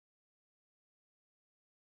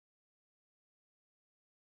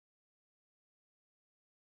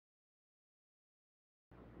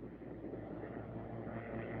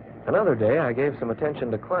Another day, I gave some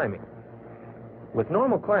attention to climbing. With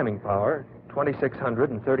normal climbing power,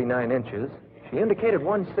 2,639 inches, she indicated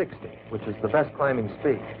 160, which is the best climbing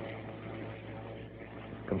speed.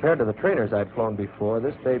 Compared to the trainers I'd flown before,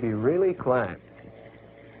 this baby really climbed.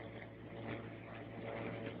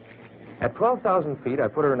 At 12,000 feet, I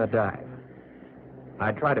put her in a dive.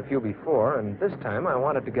 I'd tried a few before, and this time I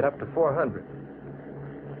wanted to get up to 400.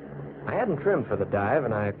 I hadn't trimmed for the dive,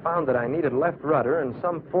 and I found that I needed left rudder and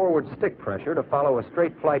some forward stick pressure to follow a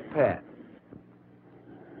straight flight path.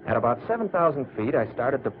 At about 7,000 feet, I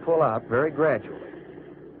started to pull out very gradually.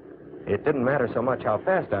 It didn't matter so much how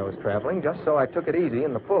fast I was traveling, just so I took it easy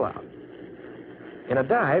in the pullout. In a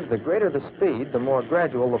dive, the greater the speed, the more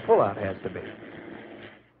gradual the pullout has to be.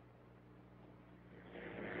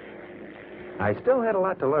 I still had a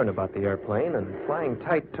lot to learn about the airplane, and flying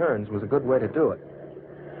tight turns was a good way to do it.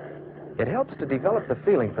 It helps to develop the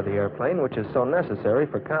feeling for the airplane, which is so necessary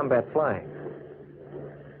for combat flying.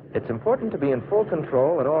 It's important to be in full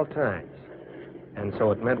control at all times, and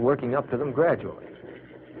so it meant working up to them gradually.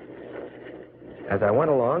 As I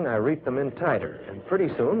went along, I reefed them in tighter, and pretty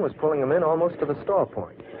soon was pulling them in almost to the stall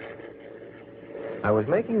point. I was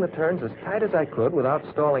making the turns as tight as I could without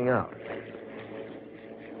stalling out.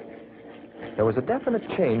 There was a definite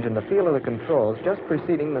change in the feel of the controls just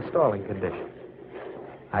preceding the stalling condition.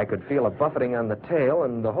 I could feel a buffeting on the tail,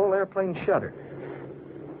 and the whole airplane shuddered.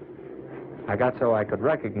 I got so I could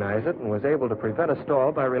recognize it and was able to prevent a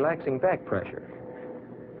stall by relaxing back pressure.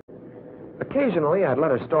 Occasionally, I'd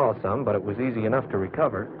let her stall some, but it was easy enough to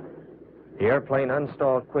recover. The airplane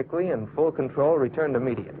unstalled quickly, and full control returned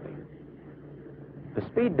immediately. The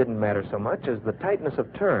speed didn't matter so much as the tightness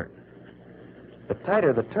of turn. The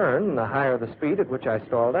tighter the turn, the higher the speed at which I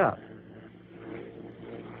stalled out.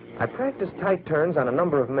 I practiced tight turns on a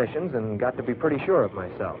number of missions and got to be pretty sure of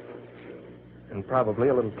myself, and probably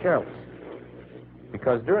a little careless.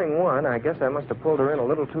 Because during one, I guess I must have pulled her in a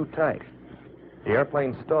little too tight. The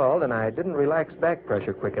airplane stalled, and I didn't relax back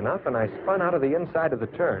pressure quick enough, and I spun out of the inside of the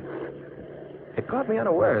turn. It caught me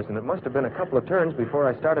unawares, and it must have been a couple of turns before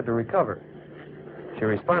I started to recover. She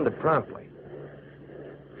responded promptly.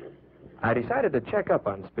 I decided to check up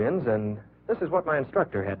on spins, and this is what my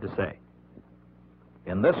instructor had to say.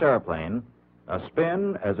 In this airplane, a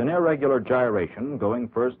spin is an irregular gyration going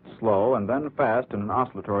first slow and then fast in an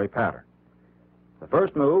oscillatory pattern. The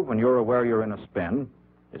first move, when you're aware you're in a spin,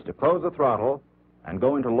 is to close the throttle and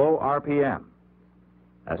go into low RPM.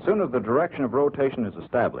 As soon as the direction of rotation is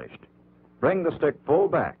established, bring the stick full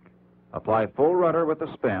back, apply full rudder with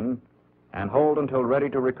the spin, and hold until ready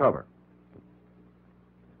to recover.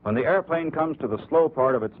 When the airplane comes to the slow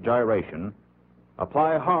part of its gyration,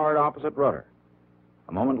 apply hard opposite rudder.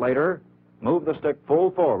 A moment later, move the stick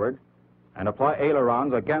full forward and apply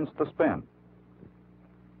ailerons against the spin.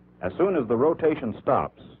 As soon as the rotation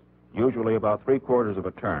stops, usually about 3/4 of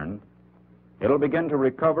a turn, it'll begin to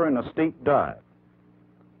recover in a steep dive.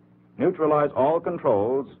 Neutralize all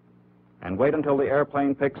controls and wait until the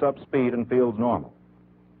airplane picks up speed and feels normal.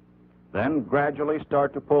 Then gradually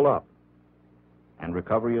start to pull up, and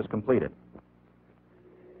recovery is completed.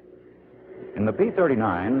 In the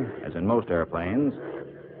P-39, as in most airplanes,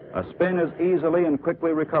 a spin is easily and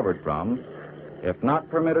quickly recovered from, if not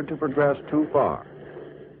permitted to progress too far.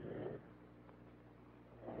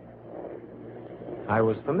 I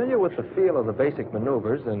was familiar with the feel of the basic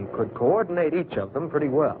maneuvers and could coordinate each of them pretty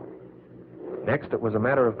well. Next, it was a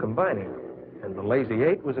matter of combining them, and the Lazy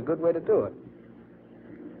 8 was a good way to do it.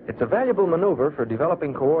 It's a valuable maneuver for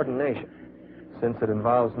developing coordination, since it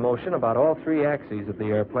involves motion about all three axes of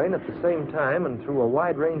the airplane at the same time and through a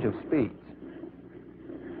wide range of speeds.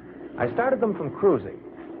 I started them from cruising,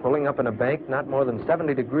 pulling up in a bank not more than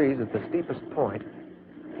 70 degrees at the steepest point,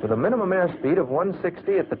 with a minimum airspeed of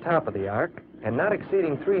 160 at the top of the arc and not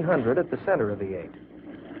exceeding 300 at the center of the 8.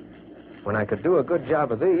 When I could do a good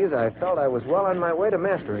job of these, I felt I was well on my way to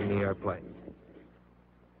mastering the airplane.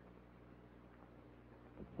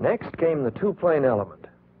 Next came the two-plane element,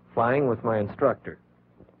 flying with my instructor.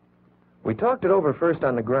 We talked it over first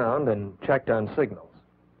on the ground and checked on signals.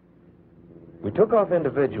 We took off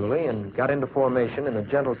individually and got into formation in a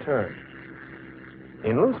gentle turn.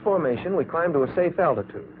 In loose formation, we climbed to a safe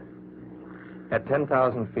altitude. At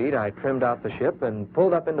 10,000 feet, I trimmed out the ship and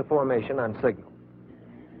pulled up into formation on signal.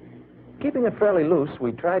 Keeping it fairly loose,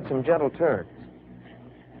 we tried some gentle turns.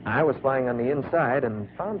 I was flying on the inside and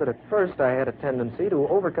found that at first I had a tendency to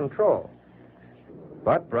over-control.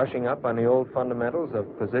 But brushing up on the old fundamentals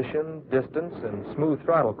of position, distance, and smooth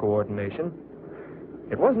throttle coordination,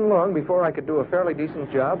 it wasn't long before I could do a fairly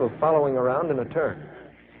decent job of following around in a turn.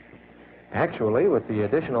 Actually, with the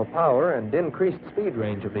additional power and increased speed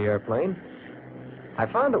range of the airplane, I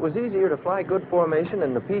found it was easier to fly good formation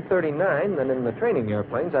in the P-39 than in the training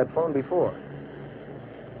airplanes I'd flown before.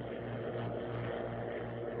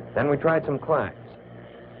 Then we tried some climbs.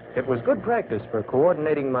 It was good practice for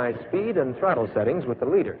coordinating my speed and throttle settings with the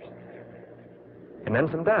leaders. And then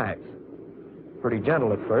some dives. Pretty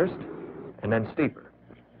gentle at first, and then steeper.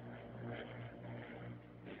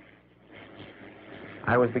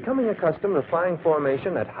 I was becoming accustomed to flying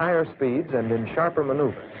formation at higher speeds and in sharper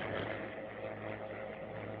maneuvers.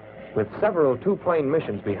 With several two-plane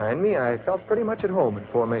missions behind me, I felt pretty much at home in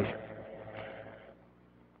formation.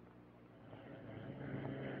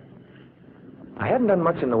 I hadn't done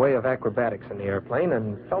much in the way of acrobatics in the airplane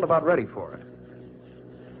and felt about ready for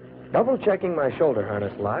it. Double-checking my shoulder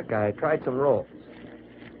harness lock, I tried some rolls.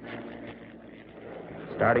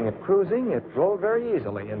 Starting at cruising, it rolled very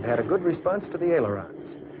easily and had a good response to the ailerons.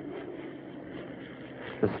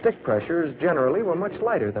 The stick pressures generally were much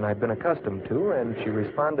lighter than I'd been accustomed to, and she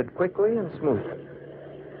responded quickly and smoothly.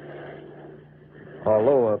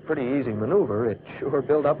 Although a pretty easy maneuver, it sure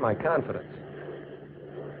built up my confidence.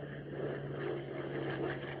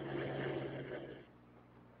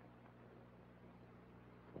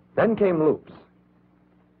 Then came loops.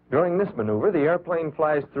 During this maneuver, the airplane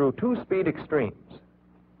flies through two speed extremes,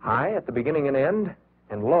 high at the beginning and end,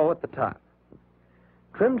 and low at the top.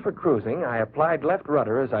 Trimmed for cruising, I applied left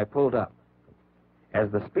rudder as I pulled up.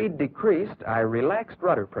 As the speed decreased, I relaxed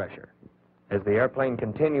rudder pressure. As the airplane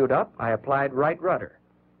continued up, I applied right rudder.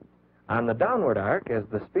 On the downward arc, as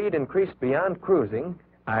the speed increased beyond cruising,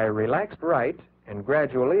 I relaxed right and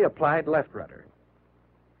gradually applied left rudder.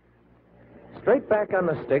 Straight back on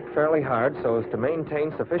the stick fairly hard so as to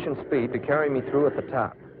maintain sufficient speed to carry me through at the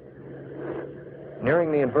top.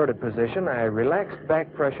 Nearing the inverted position, I relaxed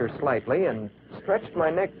back pressure slightly and stretched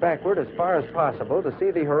my neck backward as far as possible to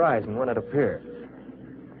see the horizon when it appeared.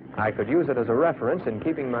 I could use it as a reference in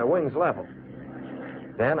keeping my wings level.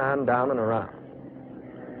 Then on down and around.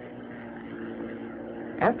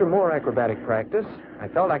 After more acrobatic practice, I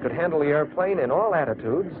felt I could handle the airplane in all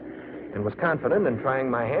attitudes and was confident in trying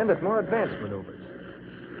my hand at more advanced maneuvers.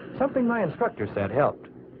 Something my instructor said helped.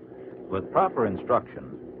 With proper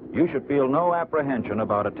instruction, you should feel no apprehension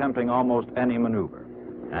about attempting almost any maneuver.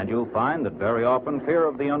 And you'll find that very often fear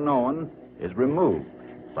of the unknown is removed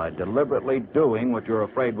by deliberately doing what you're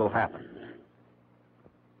afraid will happen.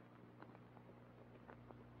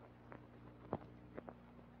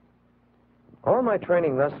 All my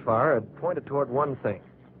training thus far had pointed toward one thing,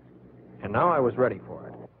 and now I was ready for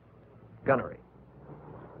it. Gunnery.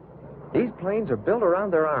 These planes are built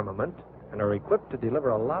around their armament and are equipped to deliver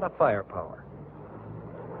a lot of firepower.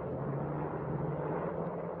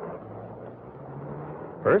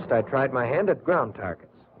 First, I tried my hand at ground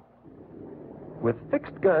targets. With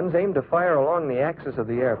fixed guns aimed to fire along the axis of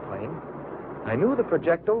the airplane, I knew the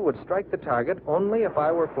projectile would strike the target only if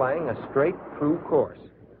I were flying a straight, true course.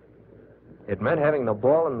 It meant having the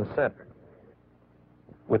ball in the center.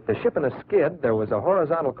 With the ship in a skid, there was a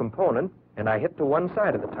horizontal component, and I hit to one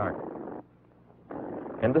side of the target.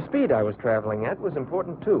 And the speed I was traveling at was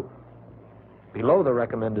important, too. Below the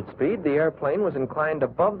recommended speed, the airplane was inclined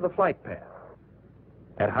above the flight path.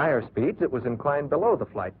 At higher speeds, it was inclined below the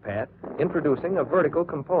flight path, introducing a vertical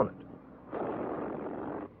component.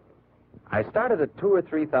 I started at 2,000 or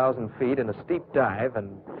 3,000 feet in a steep dive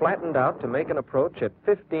and flattened out to make an approach at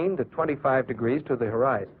 15 to 25 degrees to the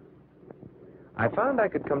horizon. I found I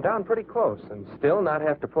could come down pretty close and still not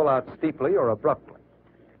have to pull out steeply or abruptly.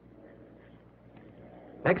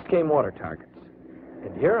 Next came water targets,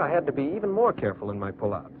 and here I had to be even more careful in my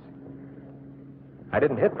pullouts. I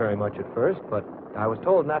didn't hit very much at first, but I was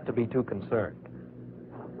told not to be too concerned.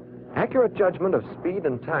 Accurate judgment of speed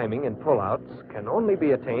and timing in pullouts can only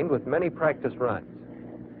be attained with many practice runs.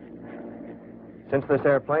 Since this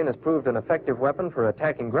airplane has proved an effective weapon for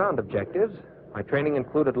attacking ground objectives, my training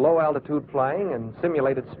included low-altitude flying and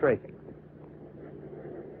simulated strafing.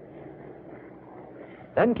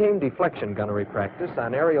 Then came deflection gunnery practice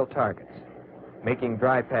on aerial targets, making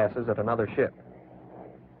dry passes at another ship.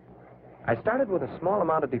 I started with a small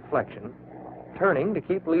amount of deflection, turning to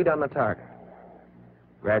keep lead on the target.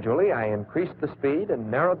 Gradually, I increased the speed and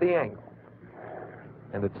narrowed the angle.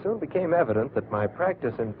 And it soon became evident that my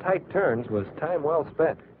practice in tight turns was time well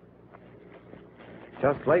spent.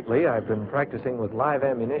 Just lately, I've been practicing with live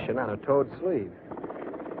ammunition on a towed sleeve,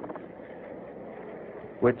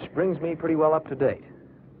 which brings me pretty well up to date.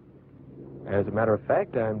 As a matter of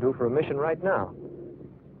fact, I'm due for a mission right now.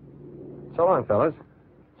 So long, fellas.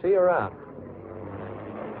 See you around.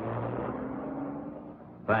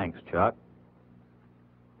 Thanks, Chuck.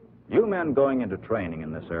 You men going into training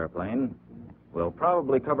in this airplane will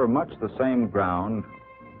probably cover much the same ground,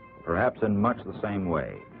 perhaps in much the same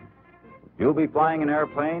way. You'll be flying an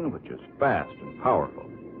airplane which is fast and powerful.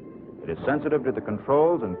 It is sensitive to the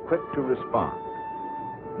controls and quick to respond.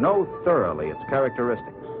 Know thoroughly its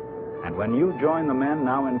characteristics, and when you join the men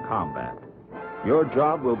now in combat, your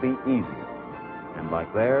job will be easier, and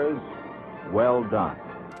like theirs, well done.